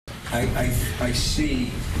I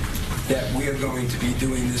see that we are going to be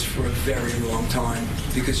doing this for a very long time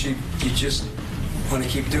because you just want to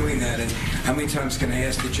keep doing that. And how many times can I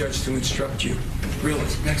ask the judge to instruct you? Really?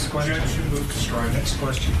 Next question. Judge should move to strike. Next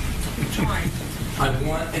question. I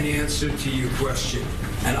want an answer to your question,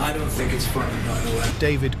 and I don't think it's funny, by the way.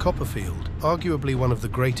 David Copperfield, arguably one of the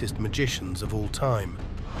greatest magicians of all time.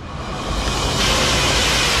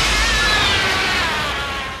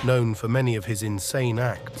 Known for many of his insane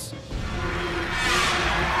acts.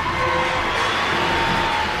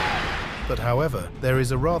 But however, there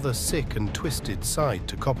is a rather sick and twisted side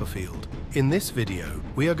to Copperfield. In this video,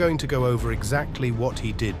 we are going to go over exactly what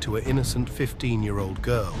he did to an innocent 15-year-old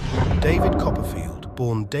girl. David Copperfield,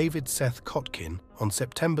 born David Seth Kotkin on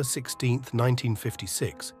September 16,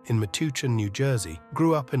 1956, in Metuchen, New Jersey,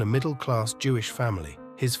 grew up in a middle-class Jewish family.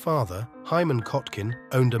 His father, Hyman Kotkin,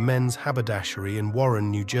 owned a men's haberdashery in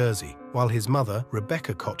Warren, New Jersey, while his mother,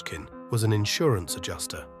 Rebecca Kotkin, was an insurance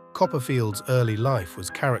adjuster. Copperfield's early life was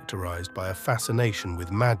characterized by a fascination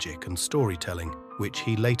with magic and storytelling, which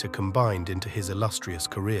he later combined into his illustrious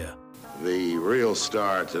career. The real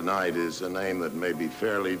star tonight is a name that may be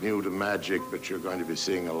fairly new to magic, but you're going to be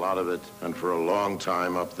seeing a lot of it, and for a long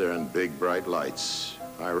time up there in big, bright lights.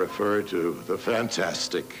 I refer to the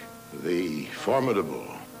fantastic, the formidable,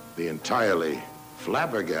 the entirely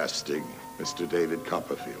flabbergasting Mr. David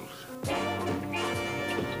Copperfield.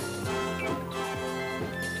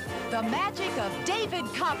 The magic of David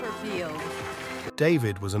Copperfield.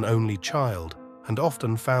 David was an only child and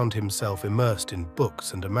often found himself immersed in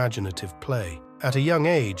books and imaginative play. At a young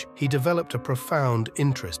age, he developed a profound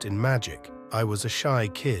interest in magic. "I was a shy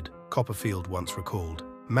kid," Copperfield once recalled.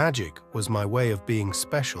 "Magic was my way of being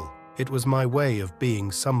special. It was my way of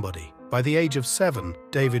being somebody." By the age of 7,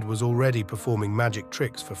 David was already performing magic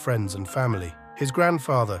tricks for friends and family. His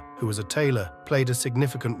grandfather, who was a tailor, played a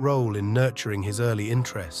significant role in nurturing his early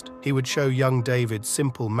interest. He would show young David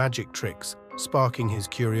simple magic tricks, sparking his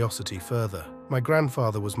curiosity further. "My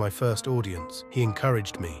grandfather was my first audience. He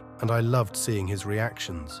encouraged me, and I loved seeing his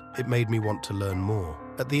reactions. It made me want to learn more."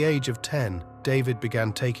 At the age of 10, David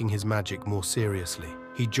began taking his magic more seriously.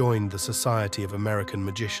 He joined the Society of American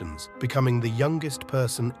Magicians, becoming the youngest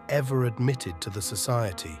person ever admitted to the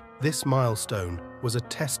society. This milestone was a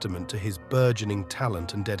testament to his burgeoning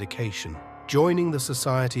talent and dedication. Joining the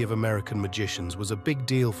Society of American Magicians was a big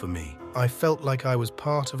deal for me. I felt like I was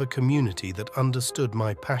part of a community that understood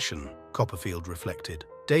my passion, Copperfield reflected.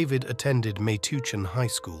 David attended Metuchen High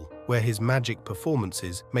School, where his magic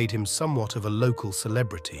performances made him somewhat of a local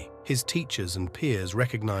celebrity. His teachers and peers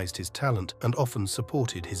recognized his talent and often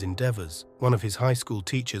supported his endeavors. One of his high school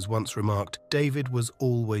teachers once remarked, "David was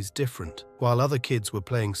always different. While other kids were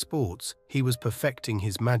playing sports, he was perfecting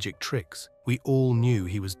his magic tricks. We all knew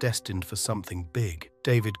he was destined for something big."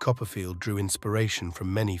 David Copperfield drew inspiration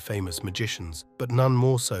from many famous magicians, but none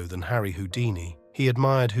more so than Harry Houdini. He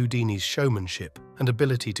admired Houdini's showmanship and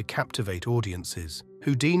ability to captivate audiences.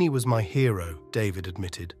 "Houdini was my hero," David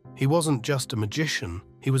admitted. "He wasn't just a magician,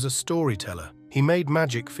 he was a storyteller. He made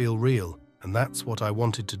magic feel real, and that's what I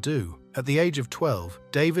wanted to do." At the age of 12,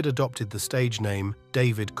 David adopted the stage name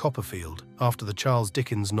David Copperfield after the Charles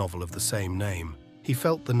Dickens novel of the same name. He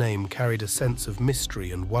felt the name carried a sense of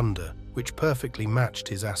mystery and wonder, which perfectly matched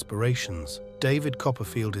his aspirations. David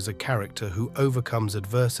Copperfield is a character who overcomes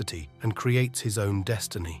adversity and creates his own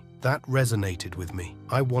destiny. That resonated with me.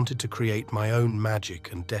 I wanted to create my own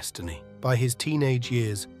magic and destiny. By his teenage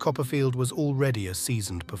years, Copperfield was already a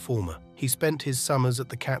seasoned performer. He spent his summers at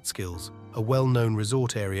the Catskills, a well-known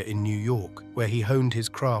resort area in New York, where he honed his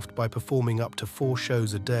craft by performing up to 4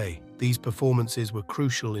 shows a day. These performances were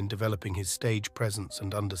crucial in developing his stage presence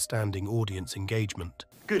and understanding audience engagement.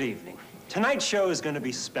 Good evening. Tonight's show is going to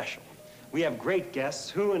be special. We have great guests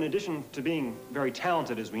who, in addition to being very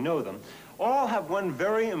talented as we know them, all have one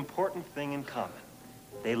very important thing in common.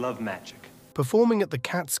 They love magic. Performing at the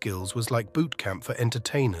Catskills was like boot camp for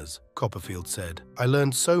entertainers, Copperfield said. "I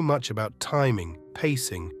learned so much about timing,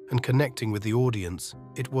 pacing, and connecting with the audience.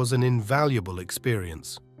 It was an invaluable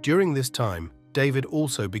experience." During this time, David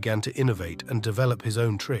also began to innovate and develop his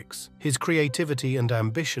own tricks. His creativity and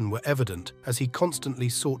ambition were evident as he constantly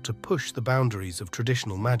sought to push the boundaries of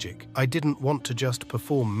traditional magic. "I didn't want to just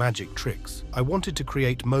perform magic tricks. I wanted to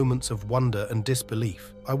create moments of wonder and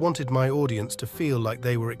disbelief. I wanted my audience to feel like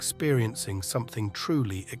they were experiencing something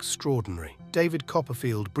truly extraordinary." David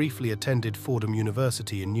Copperfield briefly attended Fordham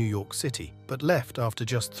University in New York City, but left after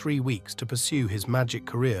just 3 weeks to pursue his magic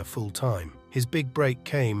career full-time. His big break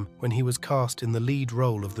came when he was cast in the lead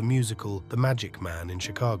role of the musical The Magic Man in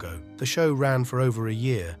Chicago. The show ran for over a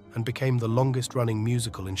year and became the longest-running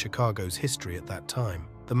musical in Chicago's history at that time.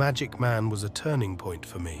 The Magic Man was a turning point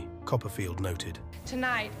for me, Copperfield noted.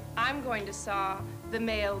 Tonight, I'm going to saw the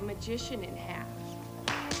male magician in half.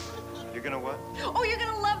 You're gonna what? Oh, you're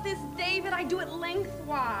gonna love this, David. I do it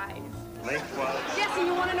lengthwise. Lengthwise? Yes, and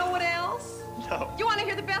you want to know what else? No. You want to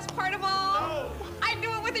hear the best part of all? No. I do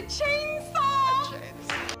it with a chainsaw.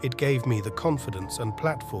 It gave me the confidence and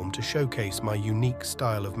platform to showcase my unique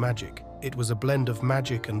style of magic. It was a blend of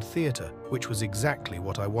magic and theatre, which was exactly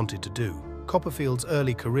what I wanted to do. Copperfield's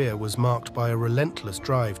early career was marked by a relentless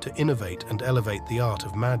drive to innovate and elevate the art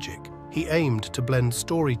of magic. He aimed to blend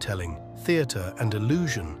storytelling, theatre, and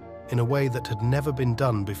illusion in a way that had never been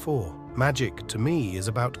done before. Magic, to me, is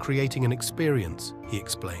about creating an experience, he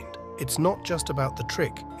explained. It's not just about the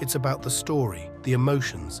trick, it's about the story, the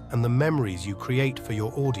emotions, and the memories you create for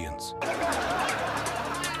your audience.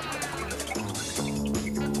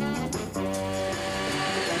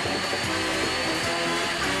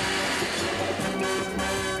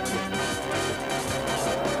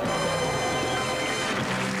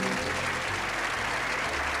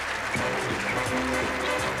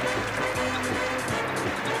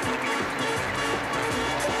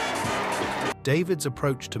 David's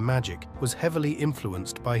approach to magic was heavily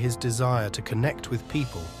influenced by his desire to connect with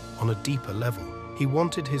people on a deeper level. He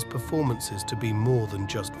wanted his performances to be more than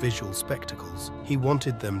just visual spectacles. He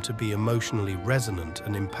wanted them to be emotionally resonant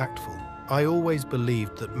and impactful. I always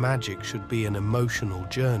believed that magic should be an emotional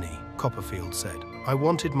journey, Copperfield said. I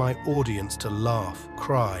wanted my audience to laugh,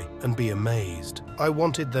 cry, and be amazed. I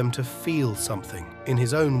wanted them to feel something. In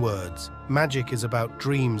his own words, magic is about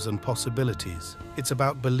dreams and possibilities. It's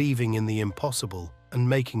about believing in the impossible and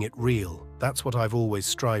making it real. That's what I've always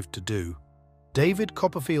strived to do. David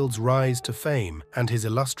Copperfield's rise to fame and his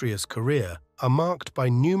illustrious career are marked by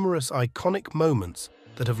numerous iconic moments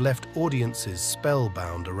that have left audiences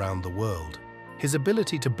spellbound around the world. His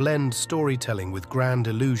ability to blend storytelling with grand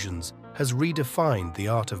illusions has redefined the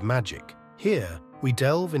art of magic. Here, we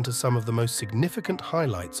delve into some of the most significant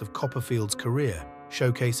highlights of Copperfield's career,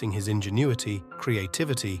 showcasing his ingenuity,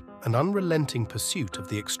 creativity, and unrelenting pursuit of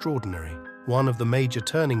the extraordinary. One of the major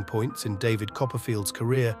turning points in David Copperfield's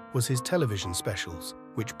career was his television specials,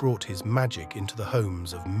 which brought his magic into the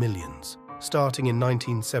homes of millions. Starting in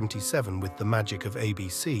 1977 with The Magic of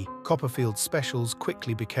ABC, Copperfield's specials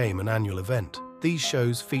quickly became an annual event. These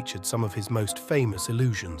shows featured some of his most famous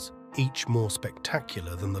illusions, each more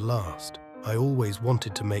spectacular than the last. I always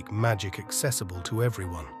wanted to make magic accessible to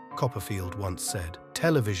everyone, Copperfield once said.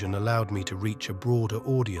 Television allowed me to reach a broader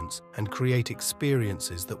audience and create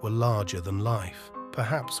experiences that were larger than life.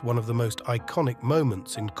 Perhaps one of the most iconic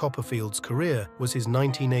moments in Copperfield's career was his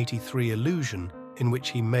 1983 illusion in which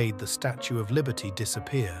he made the Statue of Liberty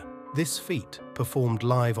disappear. This feat, performed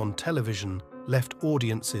live on television, left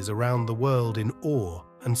audiences around the world in awe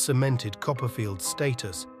and cemented Copperfield's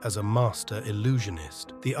status as a master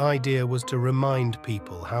illusionist. The idea was to remind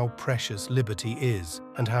people how precious liberty is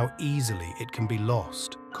and how easily it can be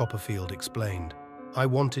lost, Copperfield explained. I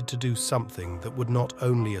wanted to do something that would not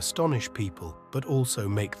only astonish people, but also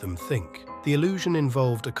make them think. The illusion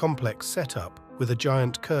involved a complex setup with a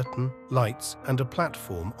giant curtain, lights, and a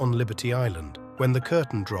platform on Liberty Island. When the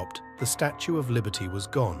curtain dropped, the Statue of Liberty was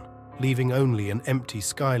gone, leaving only an empty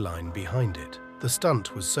skyline behind it. The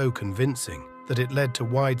stunt was so convincing that it led to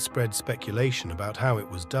widespread speculation about how it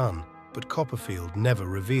was done, but Copperfield never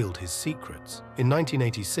revealed his secrets. In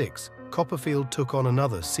 1986, Copperfield took on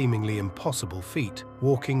another seemingly impossible feat,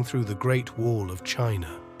 walking through the Great Wall of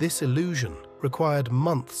China. This illusion required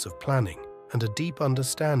months of planning and a deep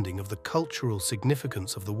understanding of the cultural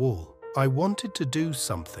significance of the wall. I wanted to do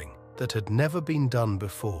something that had never been done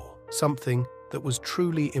before, something that was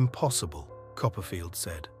truly impossible, Copperfield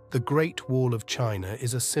said. The Great Wall of China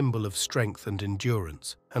is a symbol of strength and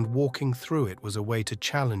endurance, and walking through it was a way to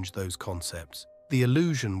challenge those concepts. The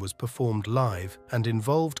illusion was performed live and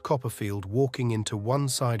involved Copperfield walking into one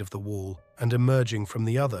side of the wall and emerging from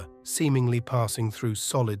the other, seemingly passing through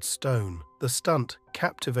solid stone. The stunt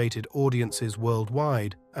captivated audiences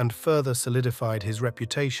worldwide and further solidified his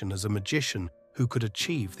reputation as a magician who could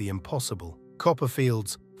achieve the impossible.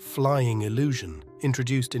 Copperfield's flying illusion,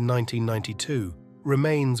 introduced in 1992,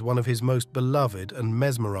 remains one of his most beloved and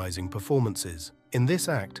mesmerizing performances. In this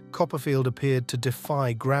act, Copperfield appeared to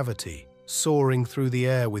defy gravity, soaring through the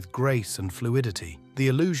air with grace and fluidity. The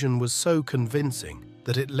illusion was so convincing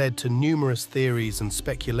that it led to numerous theories and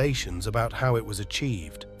speculations about how it was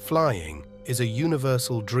achieved. Flying is a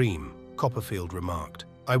universal dream, Copperfield remarked.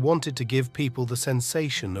 I wanted to give people the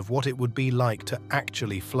sensation of what it would be like to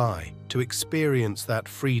actually fly, to experience that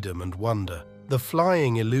freedom and wonder. The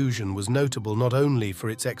flying illusion was notable not only for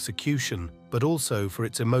its execution, but also for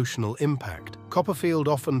its emotional impact. Copperfield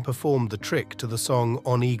often performed the trick to the song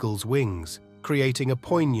On Eagle's Wings, creating a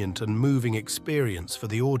poignant and moving experience for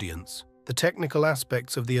the audience. The technical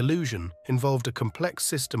aspects of the illusion involved a complex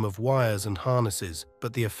system of wires and harnesses,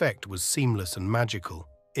 but the effect was seamless and magical.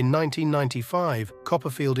 In 1995,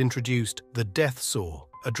 Copperfield introduced the Death Saw,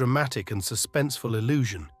 a dramatic and suspenseful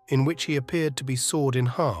illusion in which he appeared to be sawed in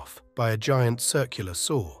half by a giant circular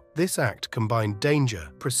saw. This act combined danger,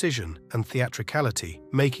 precision, and theatricality,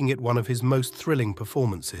 making it one of his most thrilling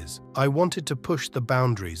performances. "I wanted to push the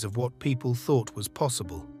boundaries of what people thought was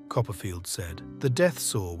possible," Copperfield said. The Death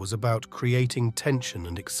Saw was about creating tension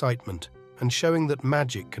and excitement, and showing that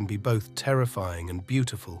magic can be both terrifying and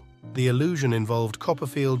beautiful. The illusion involved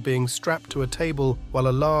Copperfield being strapped to a table while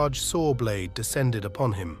a large saw blade descended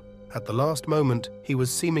upon him. At the last moment, he was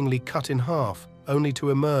seemingly cut in half, only to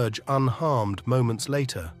emerge unharmed moments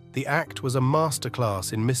later. The act was a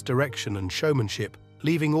masterclass in misdirection and showmanship,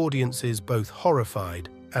 leaving audiences both horrified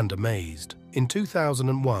and amazed. In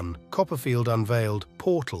 2001, Copperfield unveiled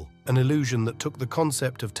Portal, an illusion that took the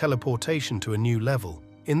concept of teleportation to a new level.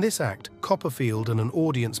 In this act, Copperfield and an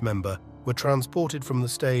audience member were transported from the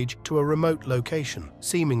stage to a remote location,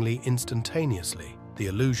 seemingly instantaneously. The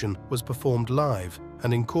illusion was performed live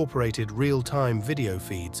and incorporated real-time video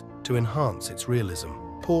feeds to enhance its realism.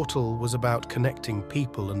 Portal was about connecting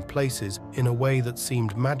people and places in a way that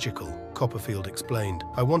seemed magical, Copperfield explained.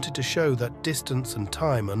 "I wanted to show that distance and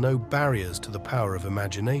time are no barriers to the power of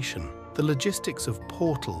imagination." The logistics of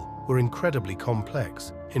Portal were incredibly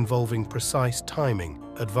complex, involving precise timing,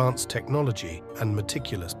 advanced technology, and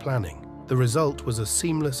meticulous planning. The result was a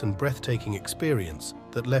seamless and breathtaking experience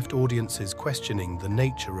that left audiences questioning the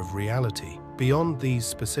nature of reality. Beyond these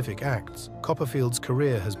specific acts, Copperfield's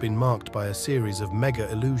career has been marked by a series of mega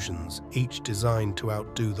illusions, each designed to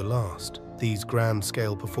outdo the last. These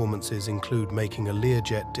grand-scale performances include making a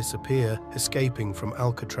Learjet disappear, escaping from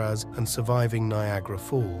Alcatraz, and surviving Niagara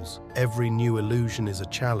Falls. "Every new illusion is a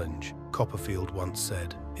challenge," Copperfield once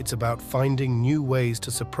said. "It's about finding new ways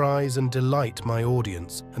to surprise and delight my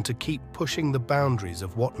audience and to keep pushing the boundaries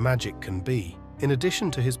of what magic can be." In addition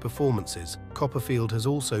to his performances, Copperfield has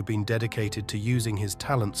also been dedicated to using his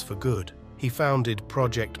talents for good. He founded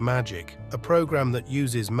Project Magic, a program that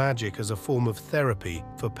uses magic as a form of therapy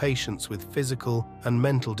for patients with physical and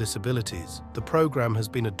mental disabilities. The program has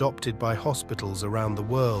been adopted by hospitals around the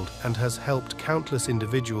world and has helped countless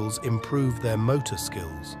individuals improve their motor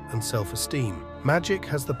skills and self-esteem. "Magic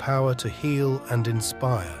has the power to heal and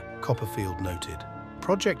inspire," Copperfield noted.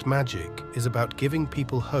 Project Magic is about giving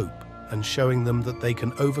people hope and showing them that they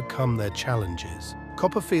can overcome their challenges.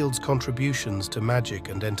 Copperfield's contributions to magic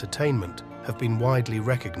and entertainment have been widely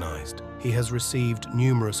recognized. He has received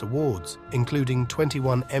numerous awards, including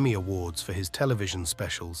 21 Emmy Awards for his television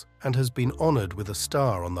specials, and has been honored with a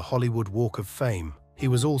star on the Hollywood Walk of Fame. He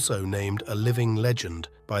was also named a living legend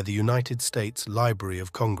by the United States Library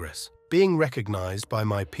of Congress. "Being recognized by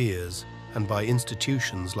my peers and by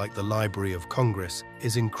institutions like the Library of Congress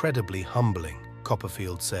is incredibly humbling,"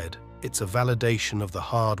 Copperfield said. "It's a validation of the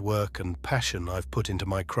hard work and passion I've put into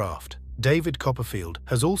my craft." David Copperfield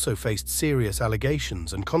has also faced serious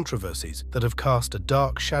allegations and controversies that have cast a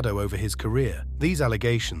dark shadow over his career. These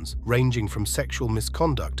allegations, ranging from sexual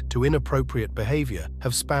misconduct to inappropriate behavior,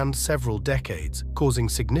 have spanned several decades, causing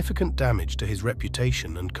significant damage to his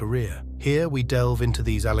reputation and career. Here we delve into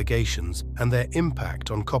these allegations and their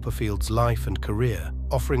impact on Copperfield's life and career,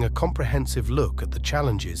 offering a comprehensive look at the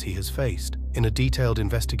challenges he has faced. In a detailed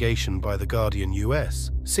investigation by The Guardian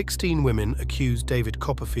US, 16 women accused David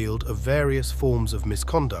Copperfield of various forms of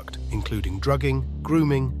misconduct, including drugging,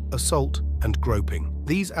 grooming, assault, and groping.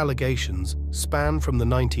 These allegations span from the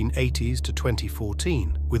 1980s to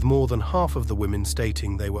 2014, with more than half of the women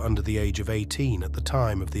stating they were under the age of 18 at the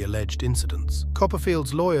time of the alleged incidents.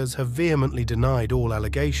 Copperfield's lawyers have vehemently denied all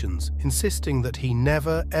allegations, insisting that he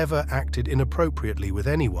never, ever acted inappropriately with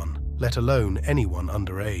anyone, let alone anyone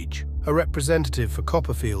underage. A representative for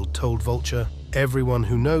Copperfield told Vulture, "Everyone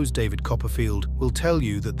who knows David Copperfield will tell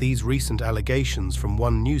you that these recent allegations from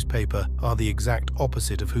one newspaper are the exact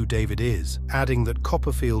opposite of who David is," adding that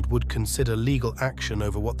Copperfield would consider legal action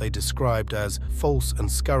over what they described as false and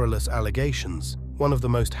scurrilous allegations. One of the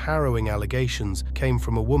most harrowing allegations came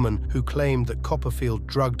from a woman who claimed that Copperfield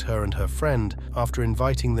drugged her and her friend after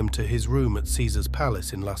inviting them to his room at Caesar's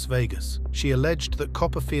Palace in Las Vegas. She alleged that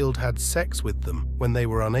Copperfield had sex with them when they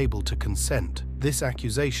were unable to consent. This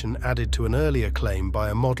accusation added to an earlier claim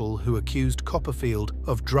by a model who accused Copperfield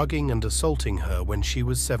of drugging and assaulting her when she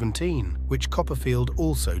was 17, which Copperfield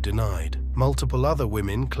also denied. Multiple other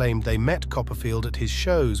women claimed they met Copperfield at his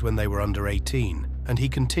shows when they were under 18, and he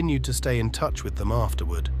continued to stay in touch with them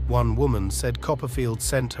afterward. One woman said Copperfield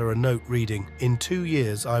sent her a note reading, "In 2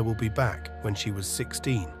 years I will be back," when she was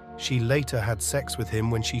 16. She later had sex with him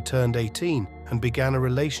when she turned 18 and began a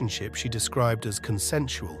relationship she described as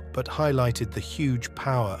consensual, but highlighted the huge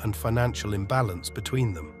power and financial imbalance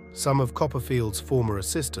between them. Some of Copperfield's former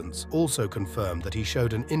assistants also confirmed that he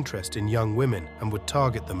showed an interest in young women and would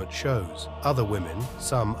target them at shows. Other women,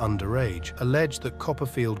 some underage, alleged that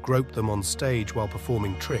Copperfield groped them on stage while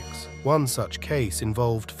performing tricks. One such case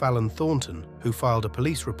involved Fallon Thornton, who filed a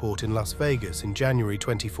police report in Las Vegas in January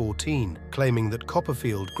 2014, claiming that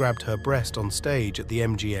Copperfield grabbed her breast on stage at the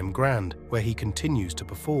MGM Grand, where he continues to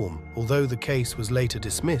perform. Although the case was later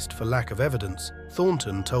dismissed for lack of evidence,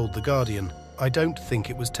 Thornton told The Guardian, "I don't think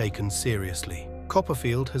it was taken seriously."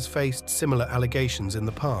 Copperfield has faced similar allegations in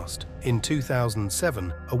the past. In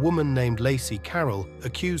 2007, a woman named Lacey Carroll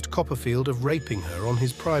accused Copperfield of raping her on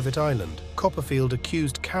his private island. Copperfield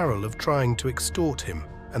accused Carroll of trying to extort him,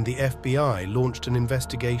 and the FBI launched an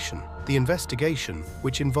investigation. The investigation,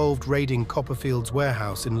 which involved raiding Copperfield's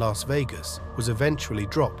warehouse in Las Vegas, was eventually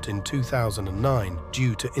dropped in 2009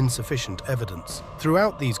 due to insufficient evidence.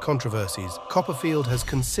 Throughout these controversies, Copperfield has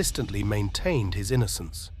consistently maintained his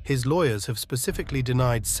innocence. His lawyers have specifically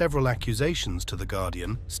denied several accusations to The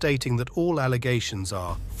Guardian, stating that all allegations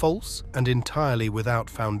are false and entirely without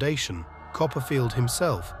foundation. Copperfield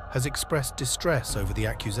himself has expressed distress over the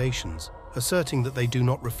accusations, asserting that they do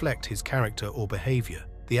not reflect his character or behavior.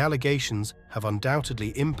 The allegations have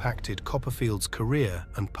undoubtedly impacted Copperfield's career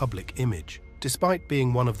and public image. Despite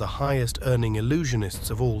being one of the highest-earning illusionists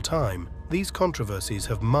of all time, these controversies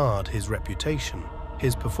have marred his reputation.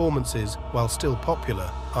 His performances, while still popular,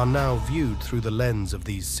 are now viewed through the lens of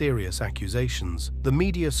these serious accusations. The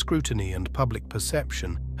media scrutiny and public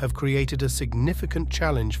perception have created a significant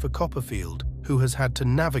challenge for Copperfield, who has had to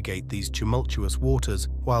navigate these tumultuous waters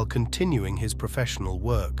while continuing his professional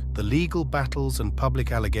work. The legal battles and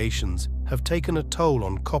public allegations have taken a toll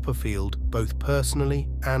on Copperfield both personally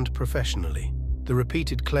and professionally. The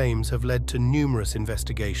repeated claims have led to numerous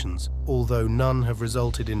investigations, although none have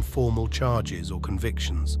resulted in formal charges or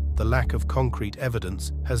convictions. The lack of concrete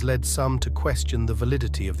evidence has led some to question the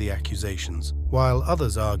validity of the accusations, while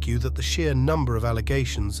others argue that the sheer number of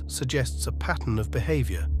allegations suggests a pattern of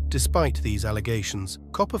behavior. Despite these allegations,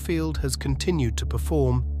 Copperfield has continued to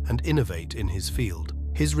perform and innovate in his field.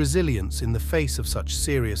 His resilience in the face of such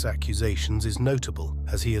serious accusations is notable,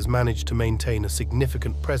 as he has managed to maintain a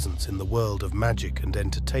significant presence in the world of magic and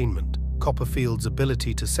entertainment. Copperfield's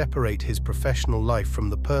ability to separate his professional life from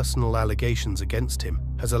the personal allegations against him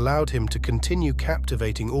has allowed him to continue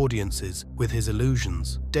captivating audiences with his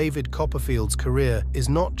illusions. David Copperfield's career is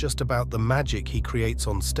not just about the magic he creates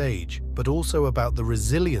on stage, but also about the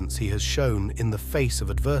resilience he has shown in the face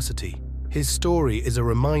of adversity. His story is a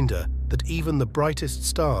reminder that even the brightest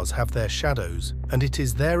stars have their shadows, and it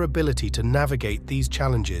is their ability to navigate these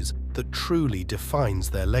challenges that truly defines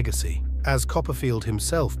their legacy. As Copperfield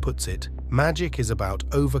himself puts it, magic is about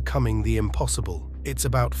overcoming the impossible. It's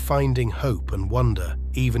about finding hope and wonder,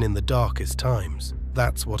 even in the darkest times.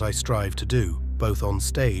 That's what I strive to do, both on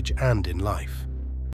stage and in life.